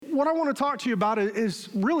what I want to talk to you about is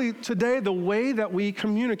really today the way that we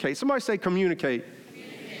communicate. Somebody say communicate.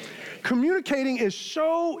 Communicating is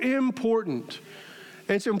so important.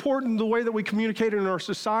 It's important the way that we communicate in our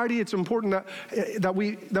society. It's important that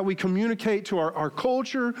we communicate to our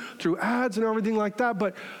culture through ads and everything like that.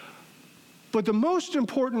 But the most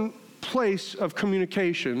important place of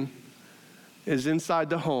communication is inside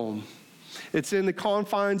the home. It's in the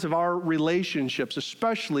confines of our relationships,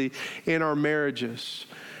 especially in our marriages.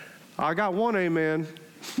 I got one amen.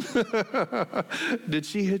 Did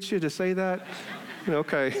she hit you to say that?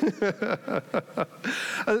 Okay.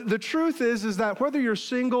 The truth is that whether you're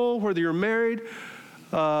single, whether you're married,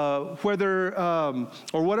 whether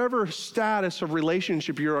or whatever status of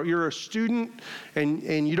relationship you're a student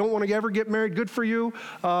and you don't want to ever get married, good for you.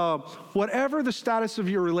 Whatever the status of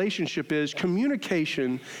your relationship is,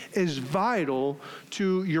 communication is vital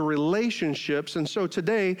to your relationships. And so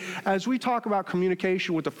today, as we talk about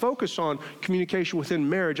communication with the focus on communication within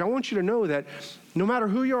marriage, I want you to know that no matter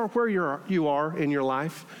who you are, where you are in your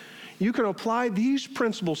life, you can apply these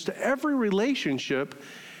principles to every relationship,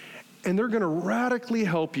 and they're going to radically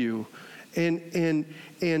help you and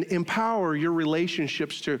empower your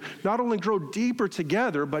relationships to not only grow deeper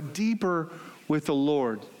together, but deeper with the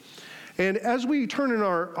Lord. And as we turn in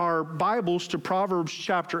our Bibles to Proverbs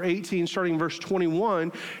chapter 18, starting verse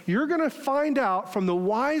 21, you're going to find out from the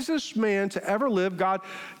wisest man to ever live, God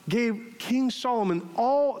gave King Solomon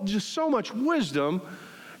just so much wisdom.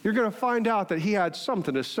 You're going to find out that he had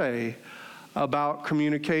something to say about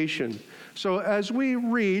communication. So as we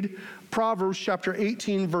read Proverbs chapter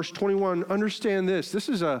 18, verse 21, understand this. This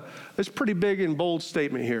is a pretty big and bold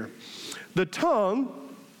statement here. The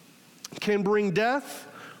tongue can bring death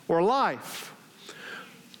or life.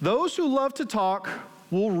 Those who love to talk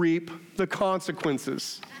will reap the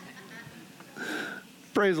consequences.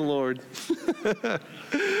 Praise the Lord.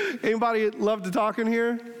 Anybody love to talk in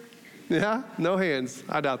here? Yeah? No hands.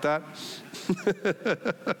 I doubt that.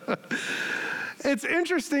 It's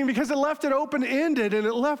interesting because it left it open-ended and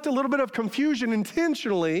it left a little bit of confusion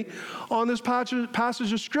intentionally on this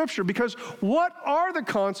passage of Scripture, because what are the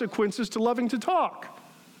consequences to loving to talk?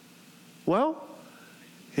 Well,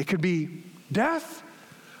 it could be death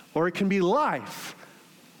or it can be life.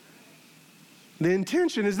 The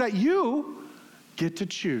intention is that you get to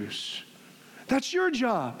choose. That's your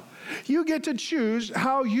job. You get to choose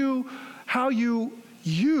how you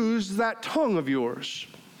use that tongue of yours.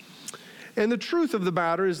 And the truth of the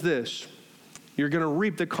matter is this: you're going to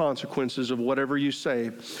reap the consequences of whatever you say.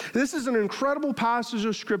 This is an incredible passage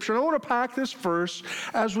of Scripture. And I want to pack this verse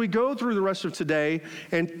as we go through the rest of today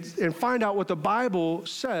and find out what the Bible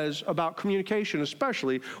says about communication,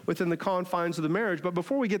 especially within the confines of the marriage. But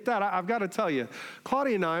before we get that, I've got to tell you,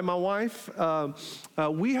 Claudia and I, my wife,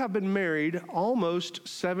 we have been married almost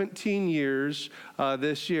 17 years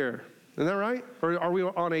this year. Isn't that right? Or are we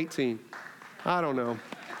on 18? I don't know.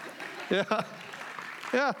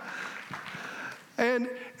 Yeah. And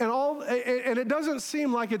it doesn't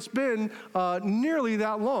seem like it's been nearly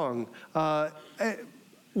that long.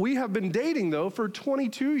 We have been dating, though, for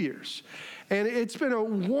 22 years. And it's been a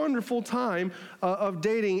wonderful time of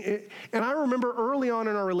dating. And I remember early on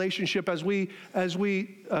in our relationship, as we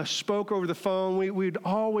spoke over the phone, we'd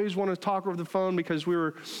always want to talk over the phone because we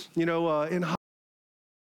were, in high.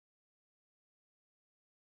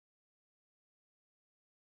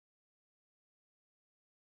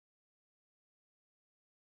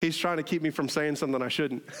 He's trying to keep me from saying something I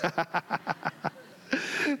shouldn't.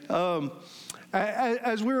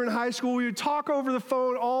 As we were in high school, we would talk over the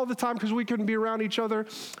phone all the time because we couldn't be around each other,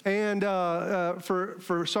 and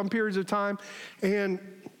for some periods of time. And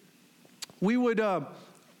we would,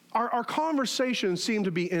 our conversations seemed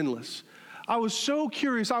to be endless. I was so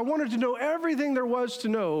curious. I wanted to know everything there was to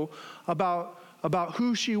know about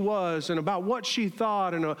who she was and about what she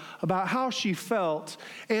thought and about how she felt.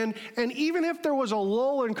 And even if there was a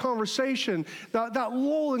lull in conversation, that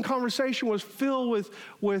lull in conversation was filled with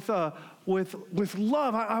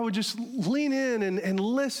love. I would just lean in and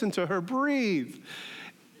listen to her breathe.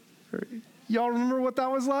 Y'all remember what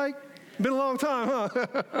that was like? Been a long time,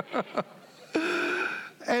 huh?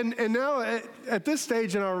 And now at this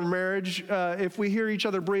stage in our marriage, if we hear each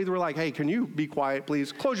other breathe, we're like, hey, can you be quiet,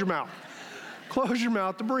 please? Close your mouth. Close your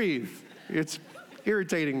mouth to breathe. It's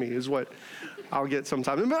irritating me is what I'll get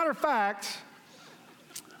sometimes. As a matter of fact,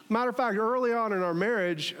 early on in our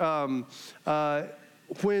marriage,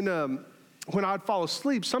 when I'd fall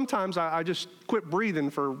asleep, sometimes I just quit breathing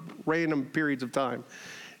for random periods of time.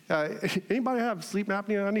 Anybody have sleep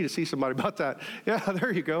apnea? I need to see somebody about that. Yeah,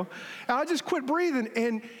 there you go. And I just quit breathing,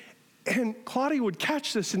 and Claudia would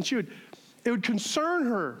catch this, and she would It would concern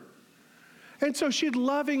her. And so she'd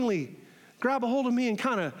lovingly grab a hold of me and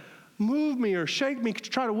kind of move me or shake me to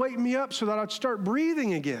try to wake me up so that I'd start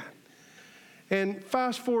breathing again. And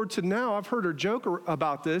fast forward to now, I've heard her joke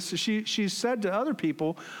about this. She said to other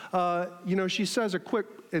people, she says a quick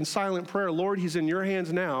and silent prayer, Lord, he's in your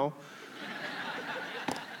hands now.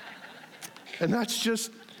 And that's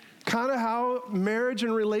just kind of how marriage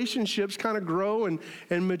and relationships kind of grow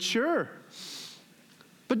and mature.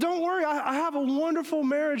 But don't worry, I have a wonderful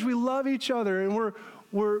marriage. We love each other, and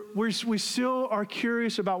we still are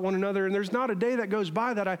curious about one another. And there's not a day that goes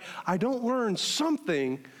by that I don't learn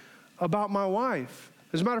something about my wife.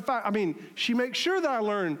 As a matter of fact, she makes sure that I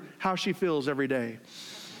learn how she feels every day.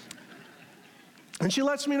 And she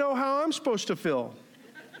lets me know how I'm supposed to feel.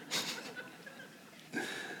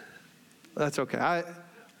 That's okay.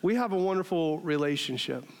 We have a wonderful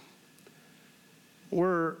relationship.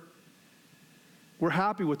 We're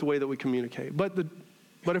happy with the way that we communicate. But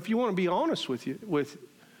if you want to be honest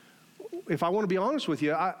if I want to be honest with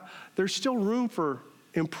you, there's still room for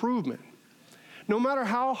improvement. No matter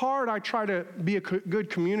how hard I try to be a good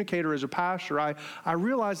communicator as a pastor, I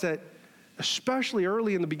realize that, especially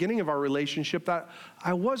early in the beginning of our relationship, that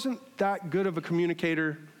I wasn't that good of a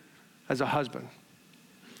communicator as a husband.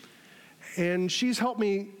 And she's helped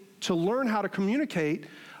me to learn how to communicate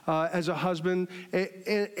as a husband,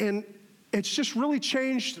 and it's just really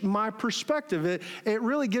changed my perspective. It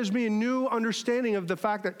really gives me a new understanding of the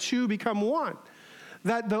fact that two become one.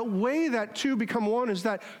 That the way that two become one is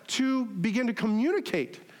that two begin to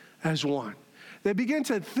communicate as one. They begin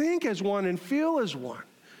to think as one and feel as one.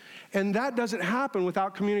 And that doesn't happen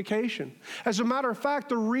without communication. As a matter of fact,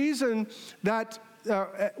 the reason that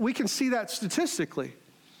we can see that statistically,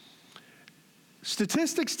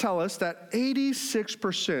 statistics tell us that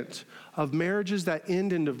 86% of marriages that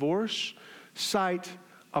end in divorce cite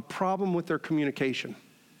a problem with their communication.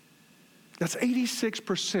 That's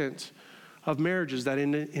 86% of marriages that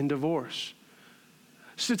end in divorce.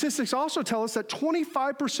 Statistics also tell us that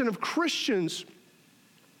 25% of Christians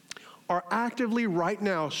are actively right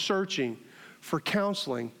now searching for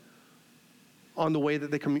counseling on the way that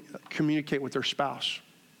they communicate with their spouse.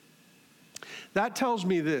 That tells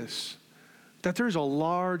me this, that there's a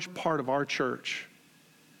large part of our church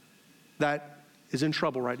that is in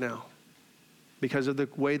trouble right now because of the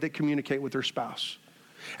way they communicate with their spouse.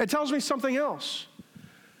 It tells me something else,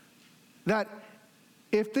 that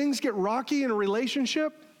if things get rocky in a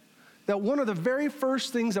relationship, that one of the very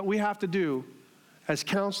first things that we have to do as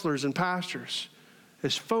counselors and pastors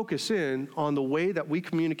is focus in on the way that we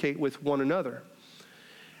communicate with one another.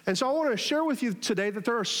 And so I want to share with you today that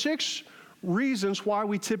there are 6 reasons why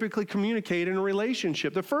we typically communicate in a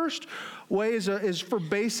relationship. The first way is for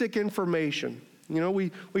basic information. You know, we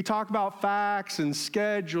talk about facts and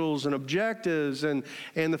schedules and objectives and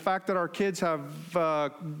the fact that our kids have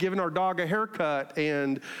given our dog a haircut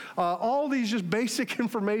and all these just basic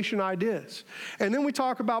information ideas. And then we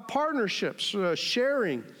talk about partnerships,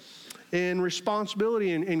 sharing and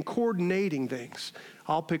responsibility and coordinating things.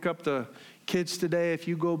 I'll pick up the kids today if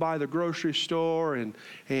you go by the grocery store and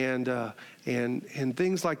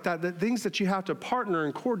things like that, things that you have to partner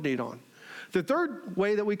and coordinate on. The third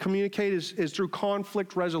way that we communicate is through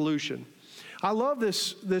conflict resolution. I love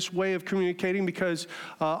this way of communicating because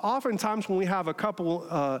oftentimes when we have a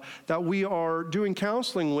couple that we are doing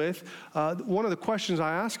counseling with, one of the questions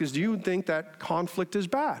I ask is, do you think that conflict is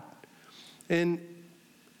bad? And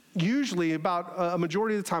usually about a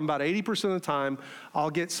majority of the time, about 80% of the time, I'll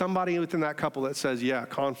get somebody within that couple that says, yeah,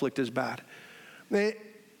 conflict is bad.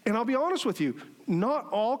 And I'll be honest with you, not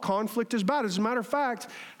all conflict is bad. As a matter of fact,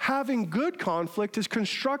 having good conflict is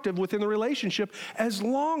constructive within the relationship as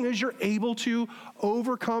long as you're able to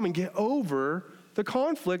overcome and get over the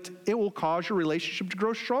conflict. It will cause your relationship to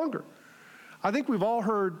grow stronger. I think we've all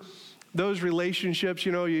heard those relationships,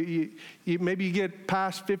 you know, you maybe you get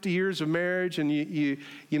past 50 years of marriage and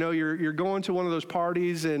you're going to one of those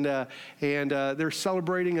parties and they're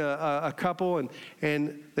celebrating a couple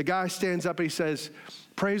and the guy stands up and he says,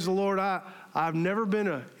 "Praise the Lord, I've never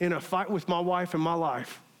been in a fight with my wife in my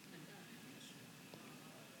life."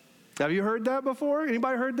 Have you heard that before?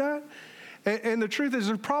 Anybody heard that? And the truth is,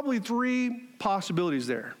 there's probably 3 possibilities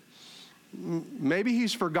there. Maybe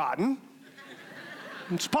he's forgotten.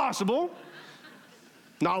 It's possible.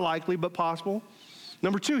 Not likely, but possible.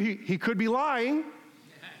 Number 2, he could be lying.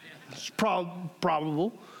 It's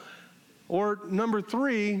probable. Or number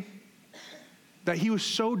 3, that he was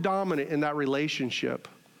so dominant in that relationship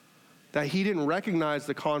that he didn't recognize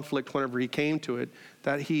the conflict whenever he came to it,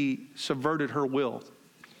 that he subverted her will.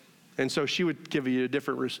 And so she would give you a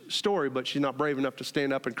different story, but she's not brave enough to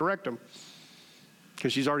stand up and correct him.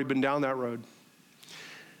 because she's already been down that road.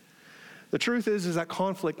 The truth is that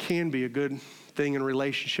conflict can be a good thing in a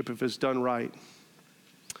relationship if it's done right.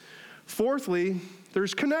 Fourthly,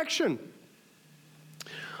 there's connection.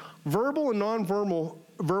 Verbal and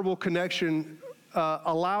non-verbal connection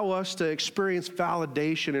allow us to experience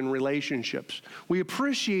validation in relationships. We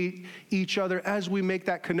appreciate each other as we make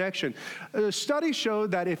that connection. Studies show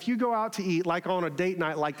that if you go out to eat, like on a date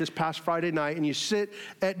night like this past Friday night, and you sit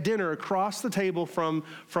at dinner across the table from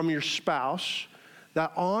your spouse,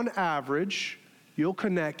 that on average, you'll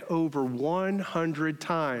connect over 100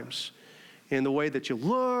 times in the way that you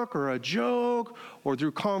look or a joke or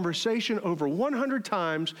through conversation, over 100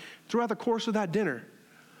 times throughout the course of that dinner.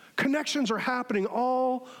 Connections are happening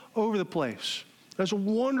all over the place. That's a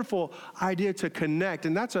wonderful idea to connect,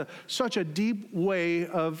 and that's such a deep way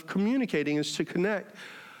of communicating is to connect.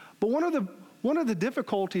 But one of the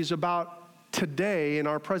difficulties about today in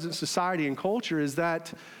our present society and culture is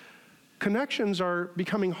that connections are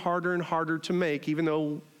becoming harder and harder to make, even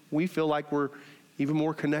though we feel like we're even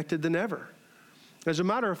more connected than ever. As a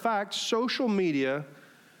matter of fact, social media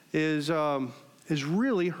is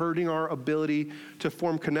really hurting our ability to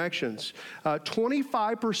form connections.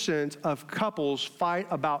 25% of couples fight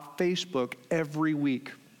about Facebook every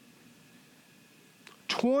week.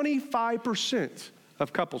 25%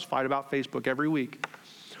 of couples fight about Facebook every week.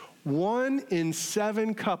 1 in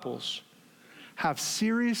 7 couples have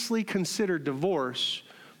seriously considered divorce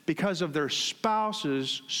because of their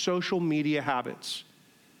spouse's social media habits.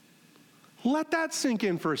 Let that sink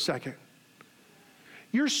in for a second.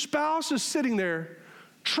 Your spouse is sitting there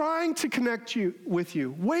trying to connect with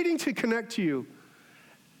you, waiting to connect to you,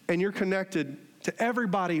 and you're connected to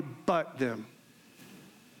everybody but them.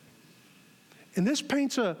 And this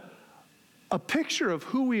paints a picture of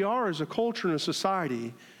who we are as a culture and a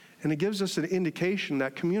society, and it gives us an indication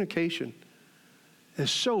that communication is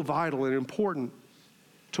so vital and important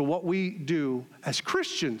to what we do as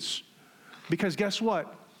Christians. Because guess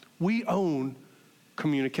what? We own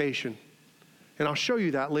communication. And I'll show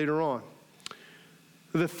you that later on.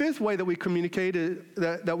 The fifth way that we communicate,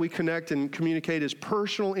 that we connect and communicate is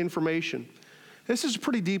personal information. This is a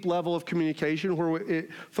pretty deep level of communication where it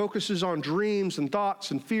focuses on dreams and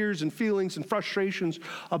thoughts and fears and feelings and frustrations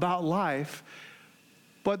about life.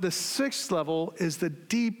 But the sixth level is the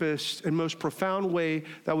deepest and most profound way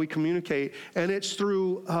that we communicate, and it's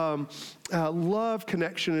through love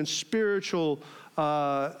connection and spiritual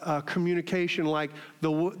communication, like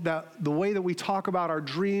the way that we talk about our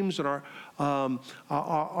dreams and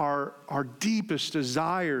our deepest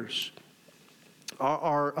desires,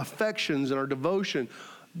 our affections and our devotion.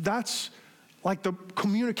 That's like the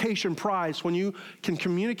communication prize, when you can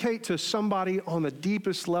communicate to somebody on the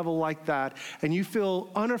deepest level like that, and you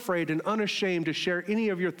feel unafraid and unashamed to share any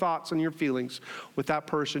of your thoughts and your feelings with that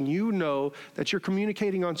person. You know that you're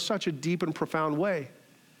communicating on such a deep and profound way.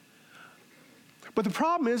 But the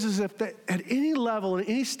problem is if at any level, in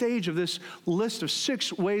any stage of this list of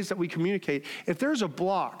 6 ways that we communicate, if there's a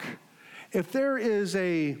block, if there is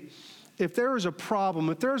a problem,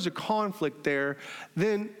 if there's a conflict there,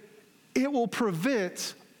 then it will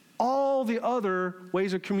prevent all the other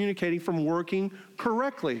ways of communicating from working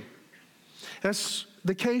correctly. That's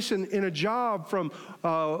the case in a job from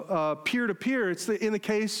peer to peer. It's in the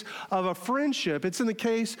case of a friendship. It's in the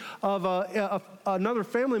case of another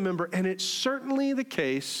family member. And it's certainly the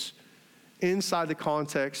case inside the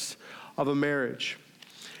context of a marriage.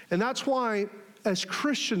 And that's why, as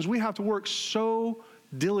Christians, we have to work so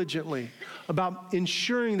diligently about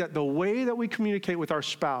ensuring that the way that we communicate with our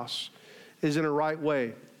spouse is in a right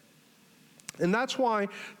way. And that's why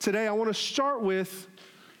today I want to start with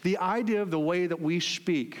the idea of the way that we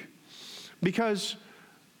speak. Because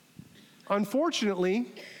unfortunately,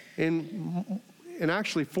 and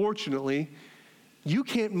actually fortunately, you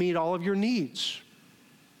can't meet all of your needs.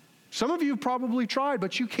 Some of you have probably tried,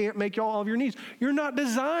 but you can't make all of your needs. You're not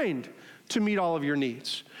designed to meet all of your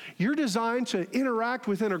needs. You're designed to interact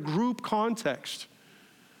within a group context.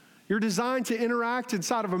 You're designed to interact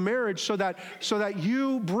inside of a marriage so that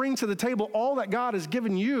you bring to the table all that God has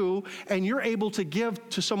given you and you're able to give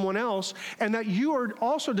to someone else, and that you are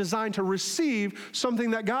also designed to receive something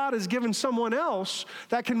that God has given someone else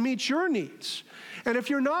that can meet your needs. And if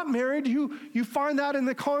you're not married, you find that in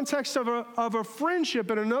the context of a friendship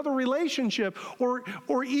and another relationship,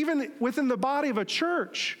 or even within the body of a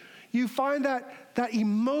church. You find that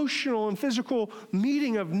emotional and physical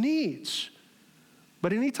meeting of needs.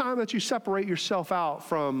 But anytime that you separate yourself out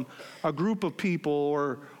from a group of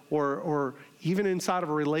people or even inside of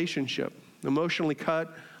a relationship, emotionally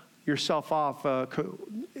cut yourself off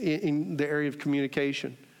in the area of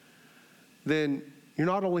communication, then you're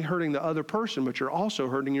not only hurting the other person, but you're also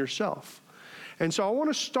hurting yourself. And so I want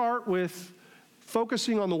to start with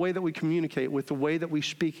focusing on the way that we communicate, with the way that we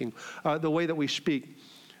speak. The way that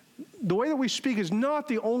we speak is not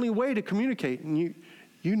the only way to communicate. And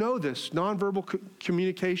you know this, nonverbal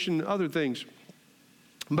communication and other things.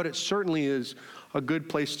 But it certainly is a good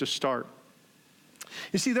place to start.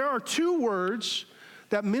 You see, there are two words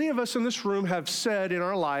that many of us in this room have said in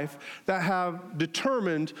our life that have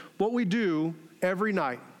determined what we do every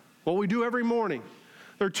night, what we do every morning.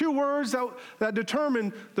 There are two words that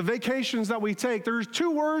determine the vacations that we take. There's two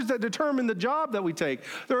words that determine the job that we take.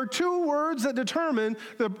 There are two words that determine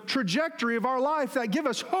the trajectory of our life, that give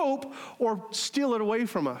us hope or steal it away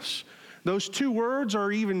from us. Those two words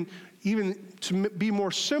are even to be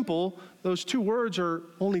more simple, those two words are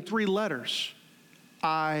only 3 letters.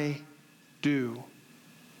 I do.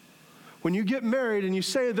 When you get married and you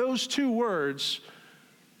say those 2 words,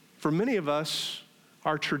 for many of us,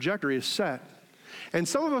 our trajectory is set. And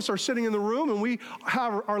some of us are sitting in the room and we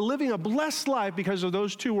are living a blessed life because of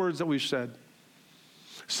those 2 words that we've said.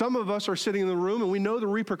 Some of us are sitting in the room and we know the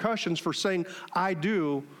repercussions for saying, I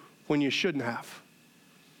do, when you shouldn't have.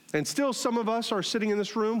 And still some of us are sitting in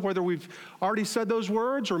this room, whether we've already said those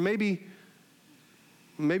words or maybe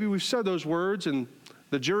we've said those words and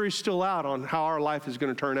the jury's still out on how our life is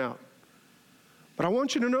going to turn out. But I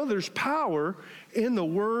want you to know there's power in the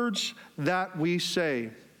words that we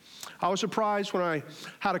say. I was surprised when I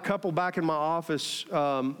had a couple back in my office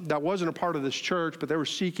that wasn't a part of this church, but they were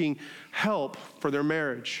seeking help for their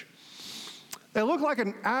marriage. They looked like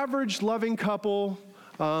an average loving couple.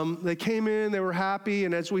 They came in, they were happy,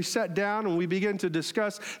 and as we sat down and we began to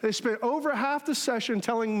discuss, they spent over half the session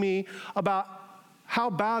telling me about how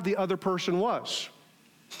bad the other person was.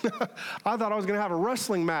 I thought I was going to have a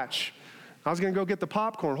wrestling match. I was going to go get the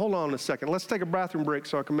popcorn. Hold on a second. Let's take a bathroom break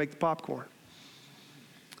so I can make the popcorn.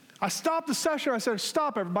 I stopped the session. I said,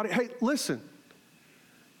 stop, everybody. Hey, listen.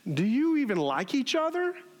 Do you even like each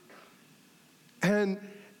other? And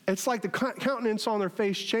it's like the countenance on their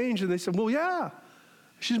face changed, and they said, well, yeah.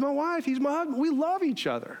 She's my wife. He's my husband. We love each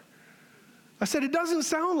other. I said, it doesn't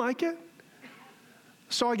sound like it.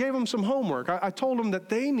 So I gave them some homework. I told them that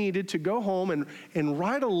they needed to go home and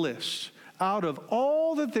write a list out of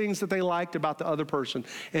all the things that they liked about the other person.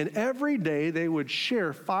 And every day they would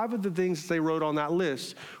share 5 of the things they wrote on that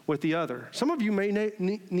list with the other. Some of you may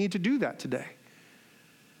need to do that today.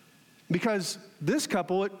 Because this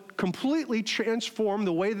couple, it completely transformed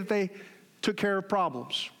the way that they took care of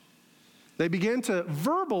problems. They began to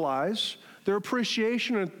verbalize their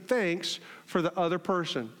appreciation and thanks for the other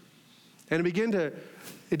person. And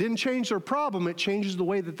it didn't change their problem, it changes the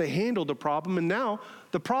way that they handled the problem, and now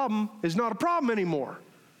the problem is not a problem anymore.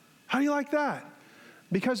 How do you like that?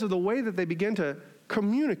 Because of the way that they began to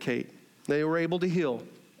communicate, they were able to heal.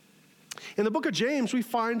 In the book of James, we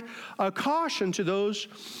find a caution to those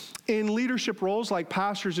in leadership roles like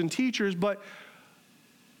pastors and teachers, but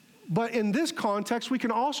in this context, we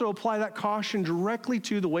can also apply that caution directly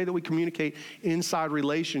to the way that we communicate inside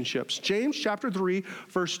relationships. James chapter 3,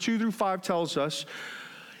 verse 2 through 5 tells us,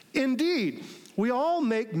 indeed, we all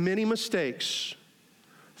make many mistakes.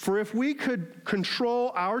 For if we could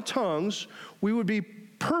control our tongues, we would be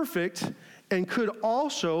perfect and could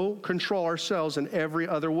also control ourselves in every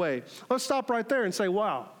other way. Let's stop right there and say,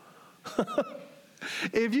 wow.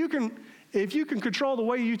 If you can control the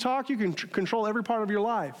way you talk, you can control every part of your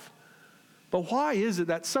life. But why is it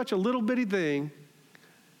that such a little bitty thing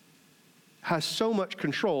has so much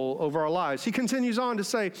control over our lives? He continues on to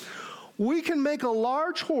say, we can make a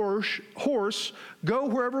large horse go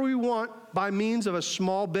wherever we want by means of a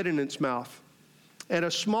small bit in its mouth. And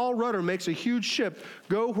a small rudder makes a huge ship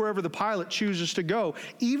go wherever the pilot chooses to go,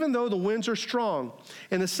 even though the winds are strong.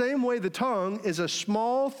 In the same way, the tongue is a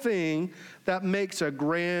small thing that makes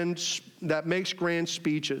grand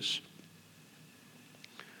speeches.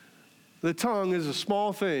 The tongue is a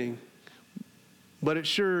small thing, but it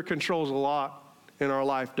sure controls a lot in our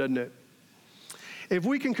life, doesn't it? If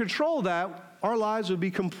we can control that, our lives would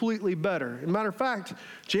be completely better. As a matter of fact,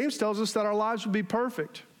 James tells us that our lives would be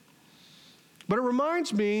perfect. But it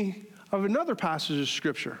reminds me of another passage of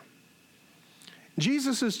Scripture.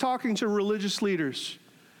 Jesus is talking to religious leaders.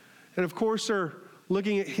 And of course, they're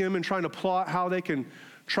looking at him and trying to plot how they can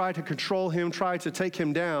try to control him, try to take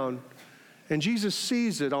him down. And Jesus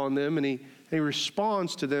sees it on them, and he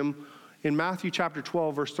responds to them in Matthew chapter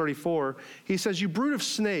 12, verse 34. He says, you brood of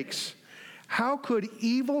snakes, how could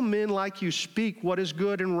evil men like you speak what is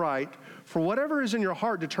good and right? For whatever is in your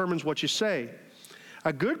heart determines what you say.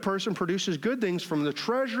 A good person produces good things from the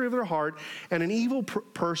treasury of their heart, and an evil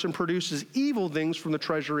person produces evil things from the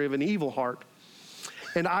treasury of an evil heart.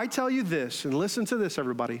 And I tell you this, and listen to this,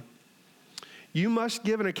 everybody. You must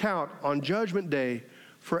give an account on Judgment Day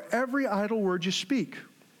for every idle word you speak.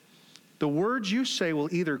 The words you say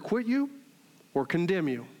will either acquit you or condemn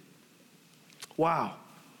you. Wow.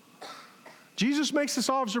 Jesus makes this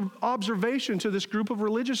observation to this group of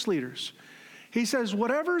religious leaders. He says,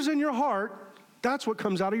 whatever's in your heart, that's what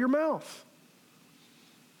comes out of your mouth.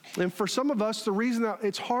 And for some of us, the reason that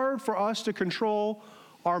it's hard for us to control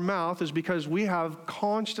our mouth is because we have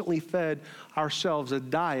constantly fed ourselves a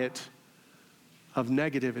diet of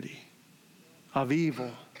negativity, of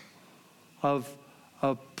evil, of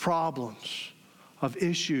problems, of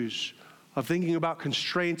issues, of thinking about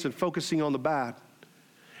constraints and focusing on the bad.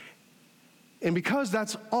 And because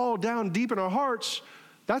that's all down deep in our hearts,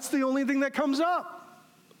 that's the only thing that comes up.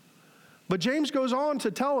 But James goes on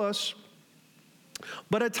to tell us,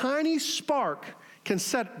 but a tiny spark can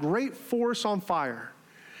set great force on fire.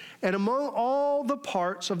 And among all the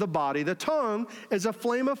parts of the body, the tongue is a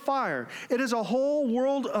flame of fire. It is a whole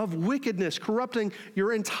world of wickedness, corrupting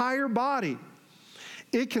your entire body.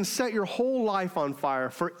 It can set your whole life on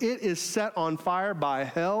fire, for it is set on fire by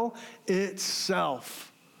hell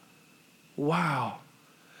itself. Wow.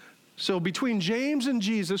 So between James and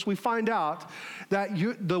Jesus, we find out that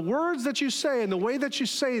the words that you say and the way that you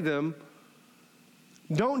say them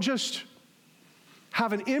don't just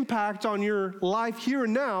have an impact on your life here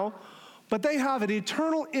and now, but they have an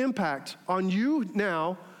eternal impact on you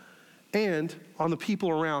now and on the people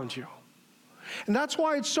around you. And that's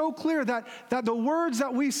why it's so clear that the words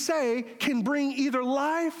that we say can bring either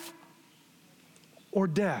life or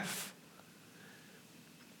death.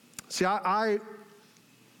 See, I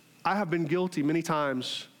have been guilty many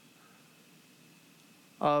times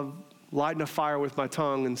of lighting a fire with my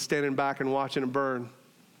tongue and standing back and watching it burn.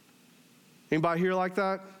 Anybody here like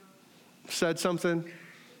that? Said something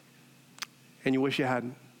and you wish you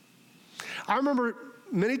hadn't. I remember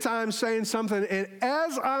many times saying something, and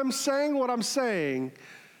as I'm saying what I'm saying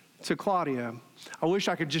to Claudia, I wish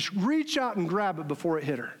I could just reach out and grab it before it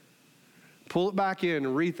hit her. Pull it back in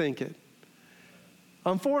and rethink it.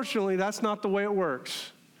 Unfortunately, that's not the way it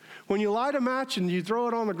works. When you light a match and you throw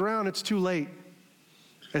it on the ground, it's too late.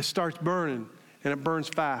 It starts burning, and it burns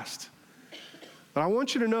fast. But I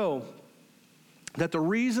want you to know that the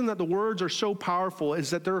reason that the words are so powerful is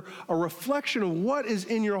that they're a reflection of what is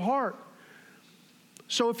in your heart.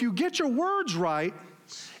 So if you get your words right,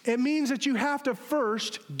 it means that you have to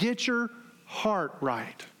first get your heart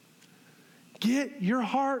right. Get your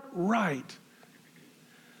heart right.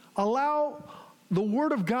 Allow the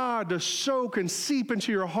Word of God to soak and seep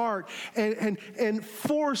into your heart and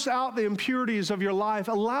force out the impurities of your life.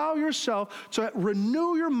 Allow yourself to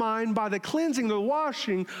renew your mind by the cleansing, the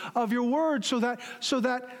washing of your Word, so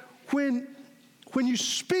that when you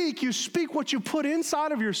speak what you put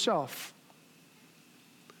inside of yourself.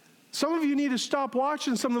 Some of you need to stop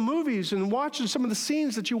watching some of the movies and watching some of the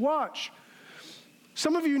scenes that you watch.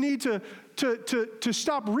 Some of you need to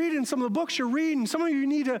stop reading some of the books you're reading. Some of you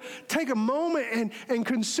need to take a moment and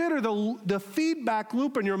consider the feedback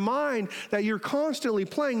loop in your mind that you're constantly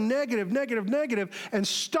playing negative, and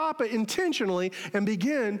stop it intentionally and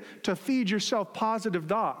begin to feed yourself positive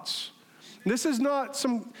thoughts. This is not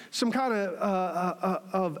some kind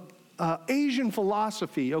of Asian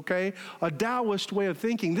philosophy, okay? A Taoist way of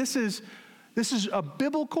thinking. This is a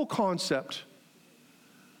biblical concept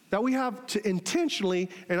that we have to intentionally,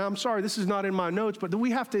 and I'm sorry, this is not in my notes, but that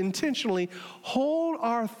we have to intentionally hold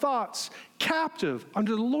our thoughts captive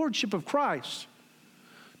under the lordship of Christ,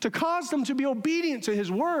 to cause them to be obedient to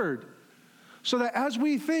His Word, so that as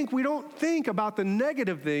we think, we don't think about the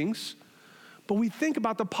negative things, but we think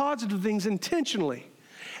about the positive things intentionally.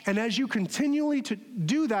 And as you continually to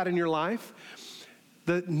do that in your life,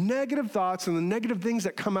 the negative thoughts and the negative things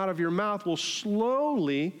that come out of your mouth will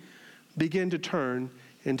slowly begin to turn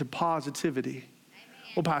into positivity. Amen.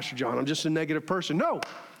 Well, Pastor John, I'm just a negative person. No,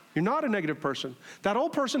 you're not a negative person. That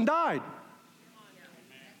old person died.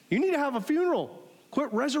 You need to have a funeral.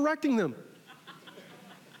 Quit resurrecting them.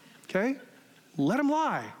 Okay? Let them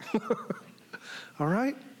lie. All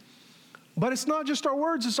right? But it's not just our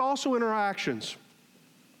words, it's also in our actions.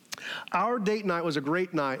 Our date night was a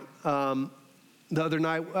great night. The other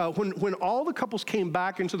night, when all the couples came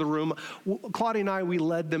back into the room, Claudia and I, we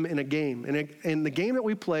led them in a game. And the game that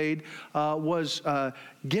we played was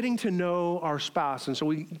getting to know our spouse. And so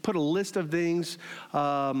we put a list of things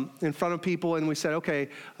in front of people, and we said, okay,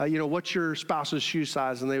 what's your spouse's shoe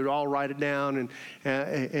size? And they would all write it down.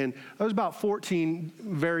 And it was about 14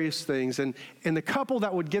 various things. And the couple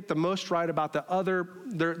that would get the most right about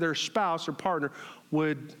their spouse or partner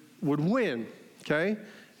would win, okay?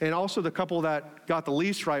 And also the couple that got the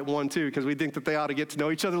least right won too, because we think that they ought to get to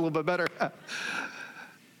know each other a little bit better.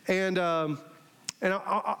 And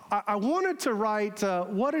I wanted to write,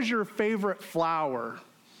 what is your favorite flower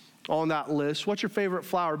on that list? What's your favorite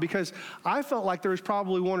flower? Because I felt like there was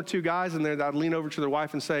probably one or two guys in there that I'd lean over to their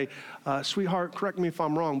wife and say, sweetheart, correct me if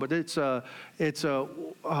I'm wrong, but it's a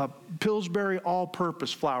Pillsbury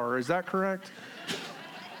all-purpose flower. Is that correct?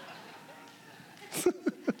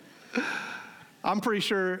 I'm pretty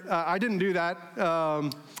sure I didn't do that.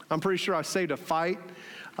 I'm pretty sure I saved a fight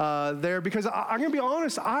there, because I'm going to be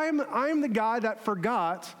honest, I'm the guy that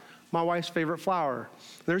forgot my wife's favorite flower.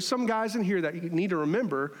 There's some guys in here that you need to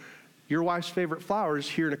remember your wife's favorite flower is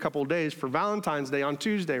here in a couple of days for Valentine's Day on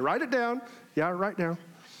Tuesday. Write it down. Yeah, write down.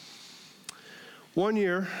 One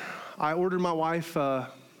year, I ordered my wife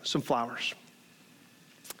some flowers.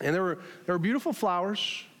 And they were beautiful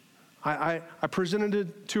flowers. I presented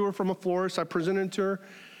it to her from a florist. I presented it to her,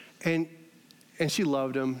 and she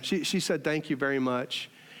loved them. She said, thank you very much.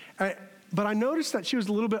 But I noticed that she was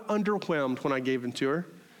a little bit underwhelmed when I gave them to her.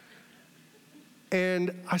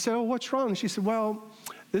 And I said, oh, what's wrong? And she said, well,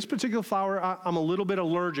 this particular flower I'm a little bit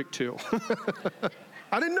allergic to.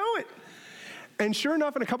 I didn't know it. And sure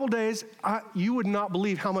enough, in a couple of days, you would not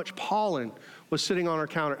believe how much pollen was sitting on our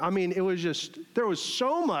counter. I mean, it was just, there was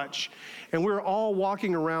so much. And we were all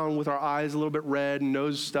walking around with our eyes a little bit red and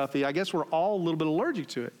nose stuffy. I guess we're all a little bit allergic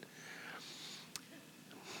to it.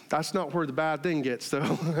 That's not where the bad thing gets,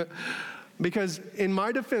 though. Because in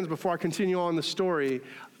my defense, before I continue on the story,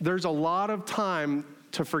 there's a lot of time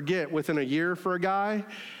to forget within a year for a guy.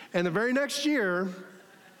 And the very next year,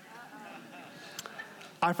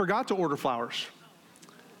 I forgot to order flowers.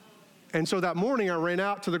 And so that morning, I ran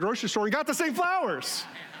out to the grocery store and got the same flowers.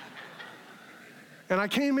 And I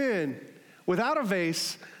came in without a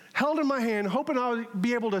vase, held in my hand, hoping I would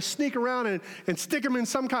be able to sneak around and stick them in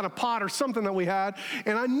some kind of pot or something that we had.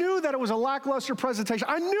 And I knew that it was a lackluster presentation.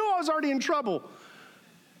 I knew I was already in trouble.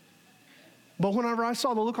 But whenever I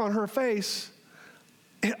saw the look on her face,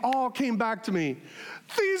 it all came back to me.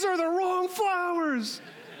 These are the wrong flowers.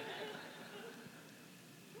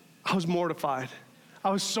 I was mortified.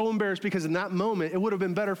 I was so embarrassed, because in that moment, it would have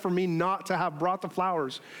been better for me not to have brought the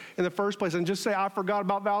flowers in the first place and just say, I forgot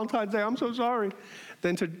about Valentine's Day, I'm so sorry,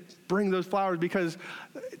 than to bring those flowers, because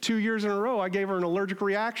 2 years in a row, I gave her an allergic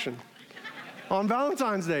reaction on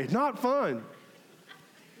Valentine's Day. Not fun.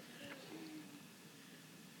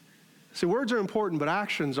 See, words are important, but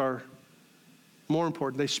actions are more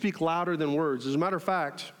important. They speak louder than words. As a matter of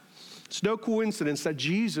fact, it's no coincidence that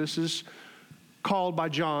Jesus is called by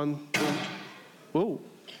John. Whoa,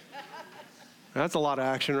 that's a lot of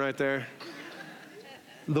action right there.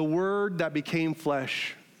 The Word that became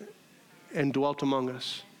flesh and dwelt among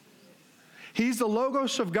us. He's the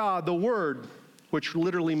Logos of God, the Word, which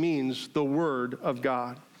literally means the Word of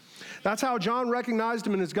God. That's how John recognized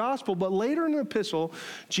him in his gospel, but later in the epistle,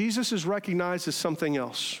 Jesus is recognized as something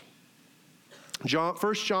else. 1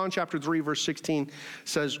 John chapter 3, verse 16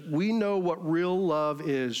 says, we know what real love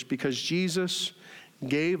is because Jesus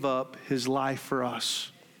gave up his life for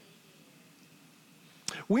us.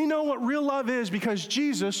 We know what real love is because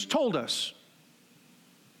Jesus told us.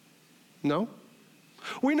 No.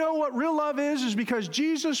 We know what real love is because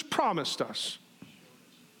Jesus promised us.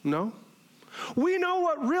 No. We know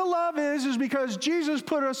what real love is because Jesus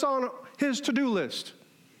put us on his to-do list.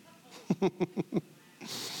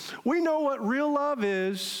 We know what real love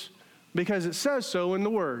is because it says so in the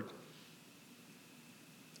Word.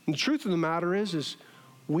 And the truth of the matter is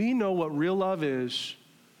we know what real love is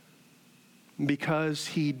because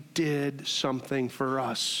he did something for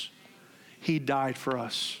us. He died for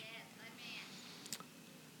us.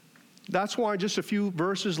 That's why just a few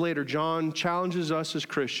verses later, John challenges us as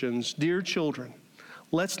Christians, dear children,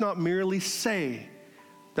 let's not merely say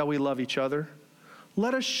that we love each other.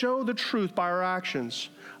 Let us show the truth by our actions.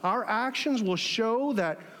 Our actions will show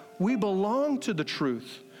that we belong to the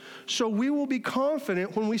truth. So we will be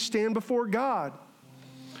confident when we stand before God.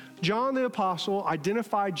 John the Apostle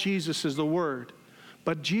identified Jesus as the Word,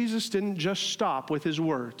 but Jesus didn't just stop with his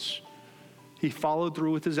words. He followed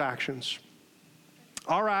through with his actions.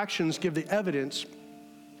 Our actions give the evidence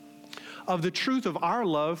of the truth of our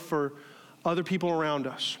love for other people around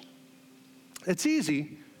us. It's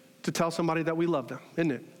easy to tell somebody that we love them,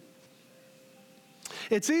 isn't it?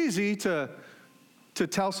 It's easy to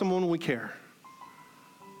tell someone we care.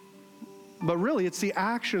 But really, it's the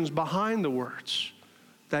actions behind the words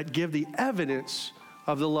that give the evidence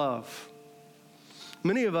of the love.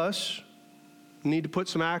 Many of us need to put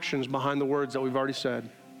some actions behind the words that we've already said.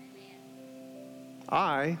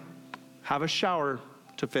 I have a shower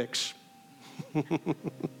to fix.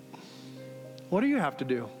 What do you have to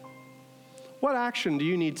do? What action do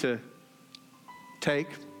you need to take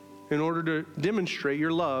in order to demonstrate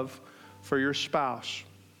your love for your spouse?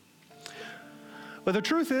 But the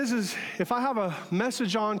truth is if I have a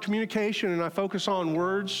message on communication and I focus on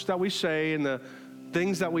words that we say and the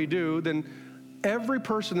things that we do, then every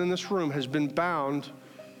person in this room has been bound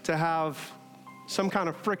to have some kind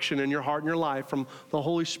of friction in your heart and your life from the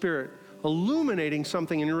Holy Spirit illuminating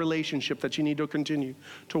something in your relationship that you need to continue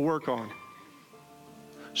to work on.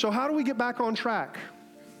 So how do we get back on track?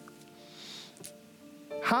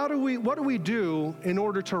 What do we do in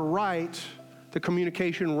order to right the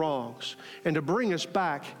communication wrongs and to bring us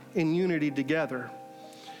back in unity together?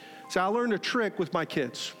 So I learned a trick with my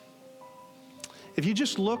kids. If you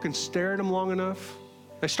just look and stare at them long enough,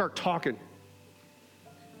 they start talking.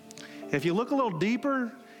 If you look a little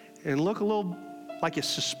deeper and look a little like you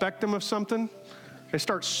suspect them of something, they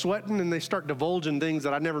start sweating and they start divulging things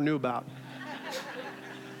that I never knew about.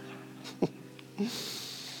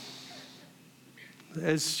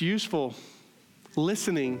 It's useful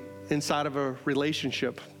listening inside of a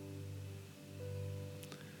relationship.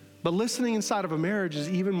 But listening inside of a marriage is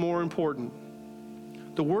even more important.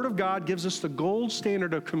 The Word of God gives us the gold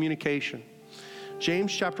standard of communication.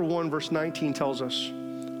 James chapter 1, verse 19 tells us,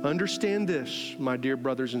 "Understand this, my dear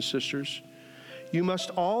brothers and sisters. You must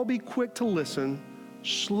all be quick to listen,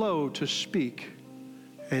 slow to speak,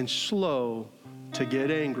 and slow to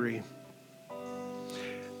get angry."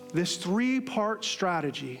 This three-part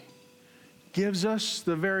strategy gives us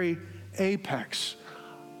the very apex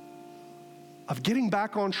of getting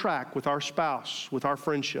back on track with our spouse, with our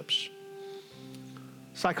friendships.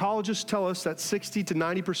 Psychologists tell us that 60 to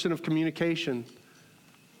 90% of communication,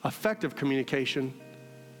 effective communication,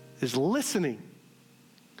 is listening,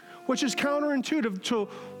 which is counterintuitive to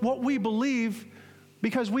what we believe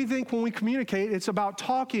because we think when we communicate, it's about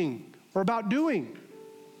talking or about doing.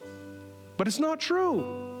 But it's not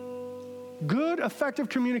true. Good, effective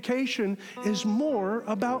communication is more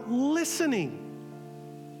about listening.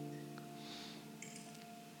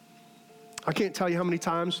 I can't tell you how many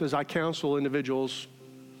times as I counsel individuals,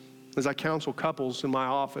 as I counsel couples in my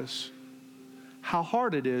office, how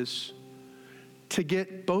hard it is to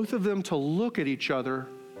get both of them to look at each other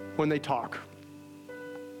when they talk.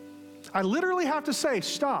 I literally have to say,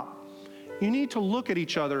 stop. You need to look at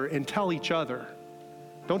each other and tell each other.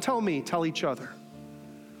 Don't tell me, tell each other.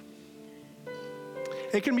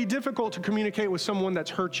 It can be difficult to communicate with someone that's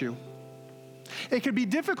hurt you. It can be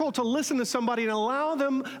difficult to listen to somebody and allow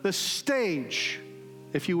them the stage,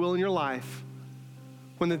 if you will, in your life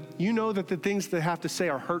when you know that the things they have to say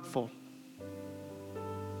are hurtful.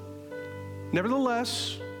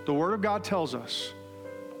 Nevertheless, the Word of God tells us,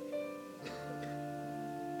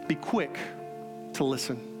 be quick to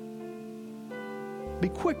listen. Be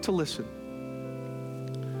quick to listen.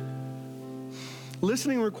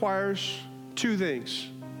 Listening requires two things.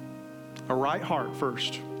 A right heart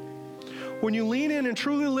first. When you lean in and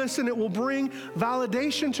truly listen, it will bring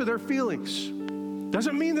validation to their feelings.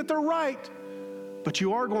 Doesn't mean that they're right, but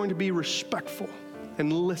you are going to be respectful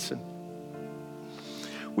and listen.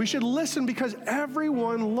 We should listen because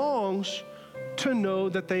everyone longs to know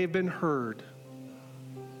that they've been heard.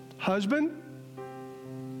 Husband,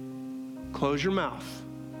 close your mouth.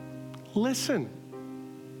 Listen.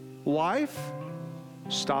 Wife,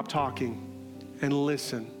 stop talking and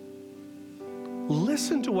listen.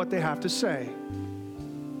 Listen to what they have to say.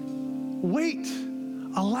 Wait.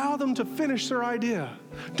 Allow them to finish their idea.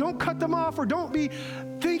 Don't cut them off or don't be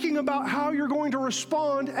thinking about how you're going to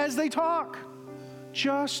respond as they talk.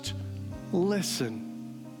 Just listen.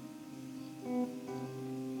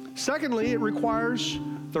 Secondly, it requires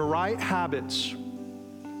the right habits.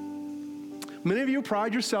 Many of you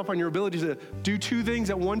pride yourself on your ability to do two things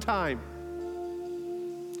at one time.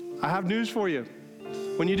 I have news for you.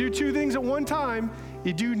 When you do two things at one time,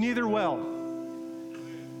 you do neither well.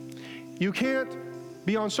 You can't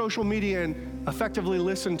be on social media and effectively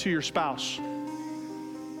listen to your spouse.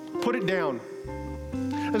 Put it down.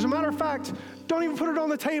 As a matter of fact, don't even put it on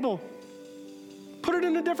the table. Put it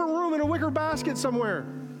in a different room in a wicker basket somewhere.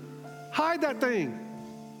 Hide that thing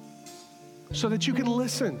so that you can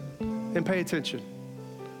listen and pay attention.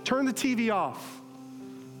 Turn the TV off.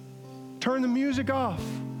 Turn the music off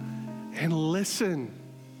and listen.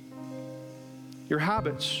 Your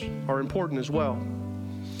habits are important as well.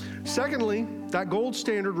 Secondly, that gold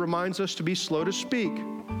standard reminds us to be slow to speak.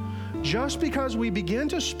 Just because we begin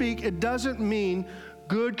to speak, it doesn't mean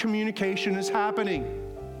good communication is happening.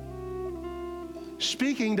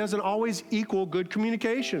 Speaking doesn't always equal good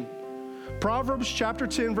communication. Proverbs chapter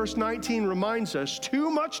 10, verse 19 reminds us, too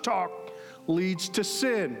much talk leads to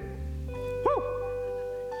sin. Woo!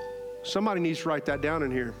 Somebody needs to write that down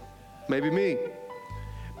in here. Maybe me.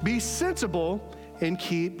 Be sensible and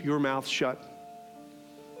keep your mouth shut.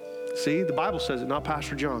 See, the Bible says it, not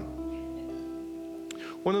Pastor John.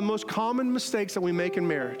 One of the most common mistakes that we make in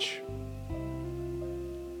marriage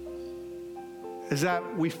is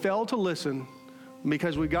that we fail to listen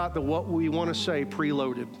because we got the what we want to say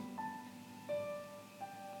preloaded.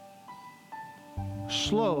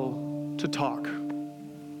 Slow to talk.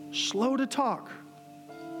 Slow to talk.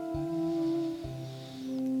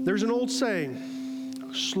 There's an old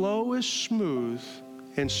saying, slow is smooth,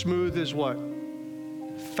 and smooth is what?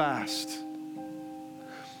 Fast.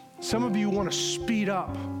 Some of you want to speed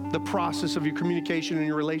up the process of your communication and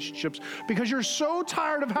your relationships because you're so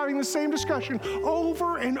tired of having the same discussion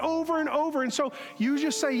over and over and over. And so you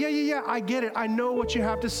just say, yeah, I get it. I know what you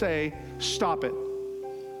have to say. Stop it.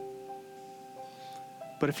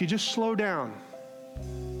 But if you just slow down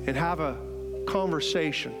and have a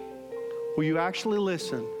conversation where you actually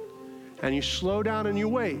listen and you slow down and you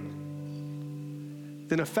wait,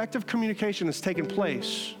 then effective communication has taken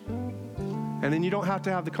place. And then you don't have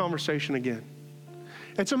to have the conversation again.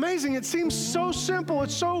 It's amazing. It seems so simple.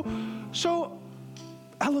 It's so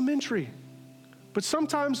elementary. But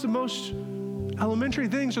sometimes the most elementary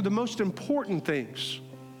things are the most important things,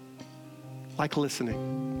 like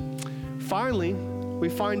listening. Finally, we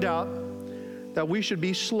find out that we should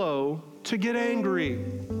be slow to get angry.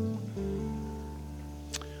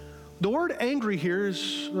 The word angry here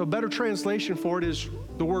is, a better translation for it is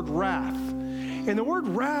the word wrath. And the word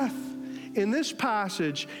wrath in this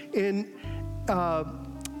passage in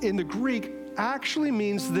the Greek actually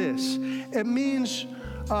means this. It means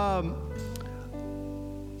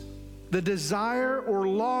the desire or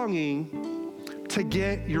longing to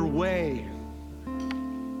get your way.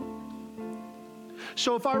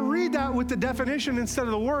 So if I read that with the definition instead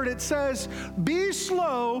of the word, it says, be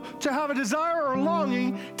slow to have a desire or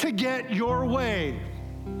longing to get your way.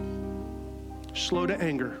 Slow to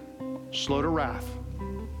anger, slow to wrath.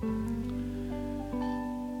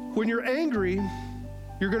 When you're angry,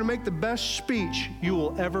 you're going to make the best speech you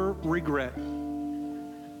will ever regret.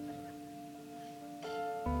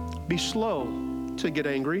 Be slow to get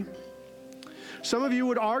angry. Some of you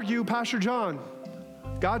would argue, Pastor John,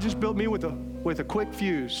 God just built me with a quick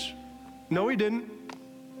fuse. No, he didn't.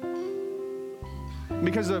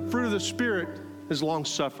 Because the fruit of the Spirit is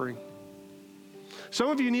long-suffering. Some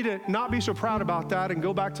of you need to not be so proud about that and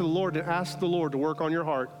go back to the Lord and ask the Lord to work on your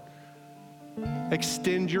heart.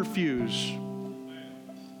 Extend your fuse.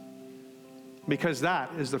 Because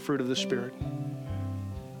that is the fruit of the Spirit.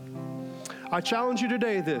 I challenge you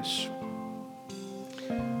today this.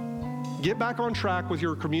 Get back on track with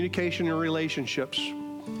your communication and relationships.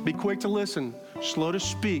 Be quick to listen, slow to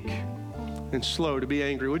speak, and slow to be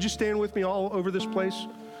angry. Would you stand with me all over this place?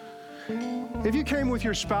 If you came with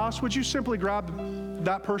your spouse, would you simply grab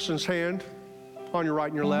that person's hand on your right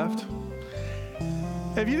and your left?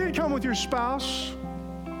 If you didn't come with your spouse,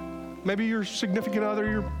 maybe your significant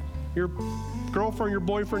other, your girlfriend, your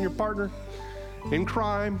boyfriend, your partner in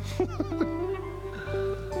crime,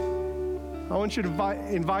 I want you to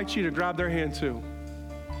invite you to grab their hand too.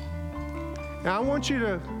 Now, I want you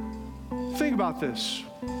to think about this.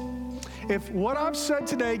 If what I've said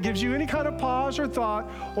today gives you any kind of pause or thought,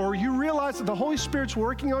 or you realize that the Holy Spirit's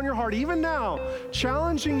working on your heart, even now,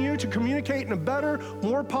 challenging you to communicate in a better,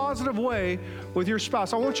 more positive way with your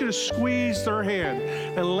spouse, I want you to squeeze their hand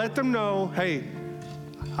and let them know, hey,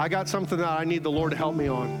 I got something that I need the Lord to help me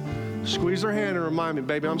on. Squeeze their hand and remind me,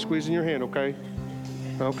 baby, I'm squeezing your hand, okay?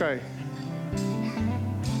 Okay.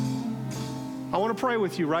 I want to pray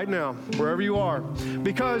with you right now, wherever you are,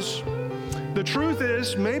 because the truth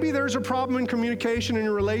is, maybe there's a problem in communication in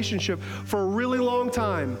your relationship for a really long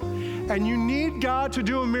time, and you need God to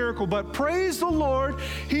do a miracle. But praise the Lord,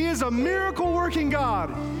 He is a miracle-working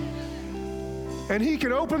God, and He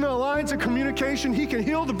can open the lines of communication. He can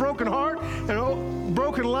heal the broken heart and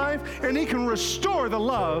broken life, and He can restore the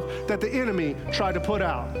love that the enemy tried to put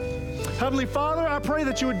out. Heavenly Father, I pray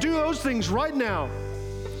that you would do those things right now.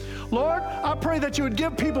 Lord, I pray that you would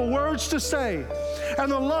give people words to say and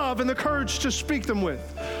the love and the courage to speak them with.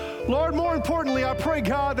 Lord, more importantly, I pray,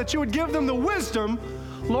 God, that you would give them the wisdom,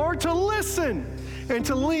 Lord, to listen and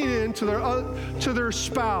to lean into their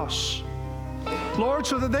spouse. Lord,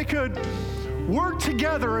 so that they could work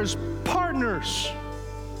together as partners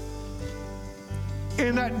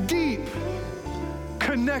in that deep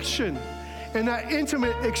connection and that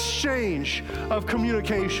intimate exchange of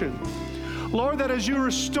communication. Lord, that as you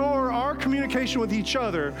restore our communication with each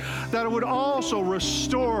other, that it would also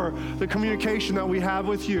restore the communication that we have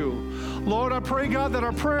with you. Lord, I pray, God, that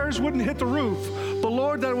our prayers wouldn't hit the roof, but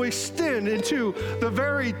Lord, that we extend into the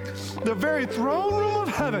very throne room of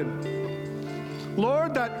heaven.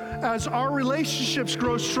 Lord, that as our relationships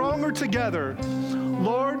grow stronger together,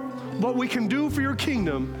 Lord, what we can do for your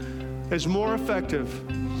kingdom is more effective.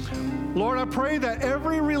 Lord, I pray that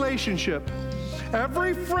every relationship,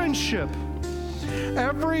 every friendship,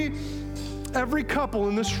 every couple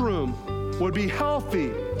in this room would be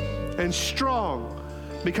healthy and strong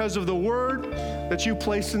because of the word that you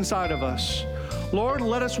placed inside of us. Lord,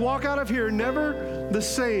 let us walk out of here never the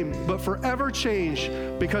same, but forever changed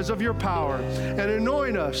because of your power. And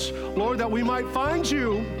anoint us, Lord, that we might find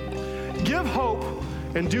you, give hope,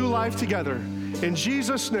 and do life together. In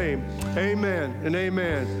Jesus' name, amen and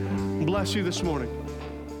amen. Bless you this morning.